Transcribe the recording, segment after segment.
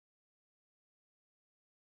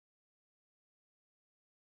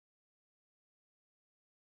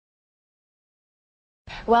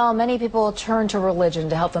Well, many people turned to religion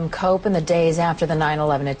to help them cope in the days after the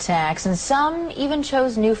 9/11 attacks, and some even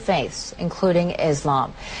chose new faiths, including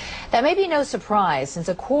Islam. That may be no surprise, since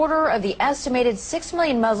a quarter of the estimated 6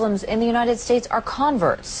 million Muslims in the United States are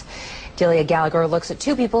converts. Delia Gallagher looks at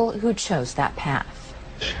two people who chose that path.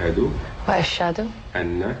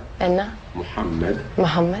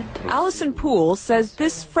 Allison Poole says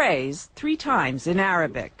this phrase 3 times in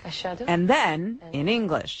Arabic and then in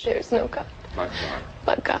English. There's no God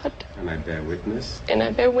but God. And I bear witness.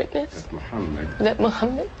 That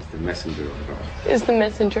Muhammad is the messenger of God. Is the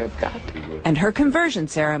messenger of God. And her conversion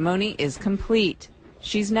ceremony is complete.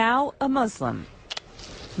 She's now a Muslim.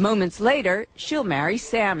 Moments later, she'll marry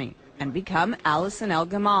Sammy and become Allison El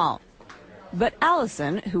Gamal. But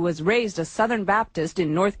Allison, who was raised a Southern Baptist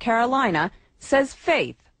in North Carolina, says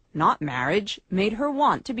faith, not marriage, made her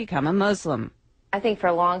want to become a Muslim. I think for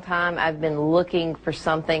a long time I've been looking for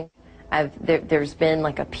something. There's been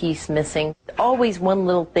like a piece missing. Always one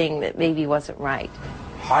little thing that maybe wasn't right.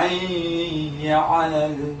 At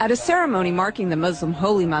a ceremony marking the Muslim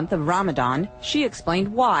holy month of Ramadan, she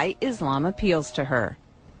explained why Islam appeals to her.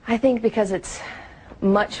 I think because it's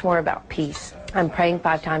much more about peace. I'm praying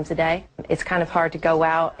 5 times a day. It's kind of hard to go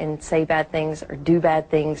out and say bad things or do bad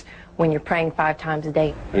things when you're praying 5 times a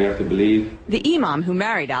day. And you have to believe. The imam who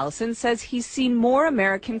married Allison says he's seen more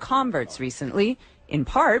American converts recently, in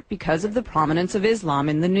part because of the prominence of Islam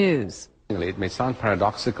in the news. It may sound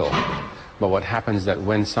paradoxical, but what happens is that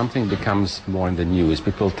when something becomes more in the news,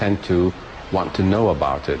 people tend to want to know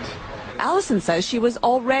about it. Allison says she was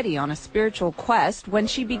already on a spiritual quest when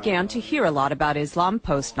she began to hear a lot about Islam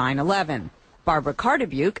post 9/11. Barbara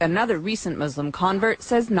Cardebuke, another recent Muslim convert,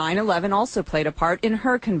 says 9/11 also played a part in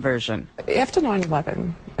her conversion. After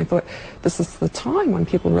 9/11, I thought this is the time when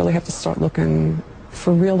people really have to start looking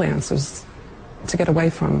for real answers to get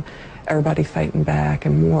away from everybody fighting back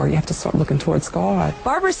and war. You have to start looking towards God.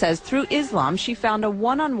 Barbara says through Islam she found a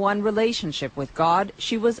one-on-one relationship with God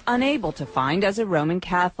she was unable to find as a Roman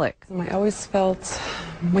Catholic. I always felt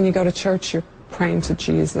when you go to church you're praying to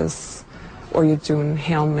Jesus or you're doing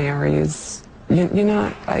Hail Marys. You're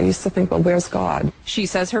not, I used to think, well, where's God? She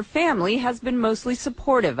says her family has been mostly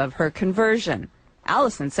supportive of her conversion.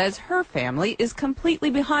 Allison says her family is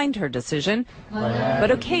completely behind her decision,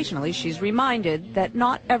 but occasionally she's reminded that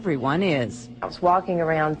not everyone is. I was walking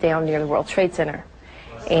around down near the World Trade Center,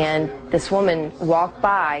 and this woman walked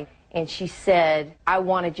by, and she said, "I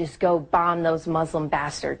want to just go bomb those Muslim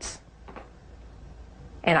bastards."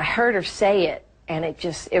 And I heard her say it, and it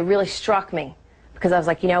really struck me, because I was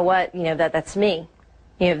like, you know what, that's me.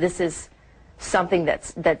 This is something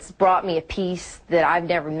that's brought me a peace that I've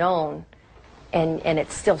never known. And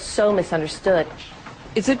it's still so misunderstood.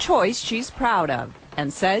 It's a choice she's proud of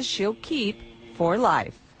and says she'll keep for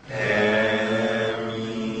life.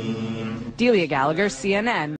 Delia Gallagher, CNN.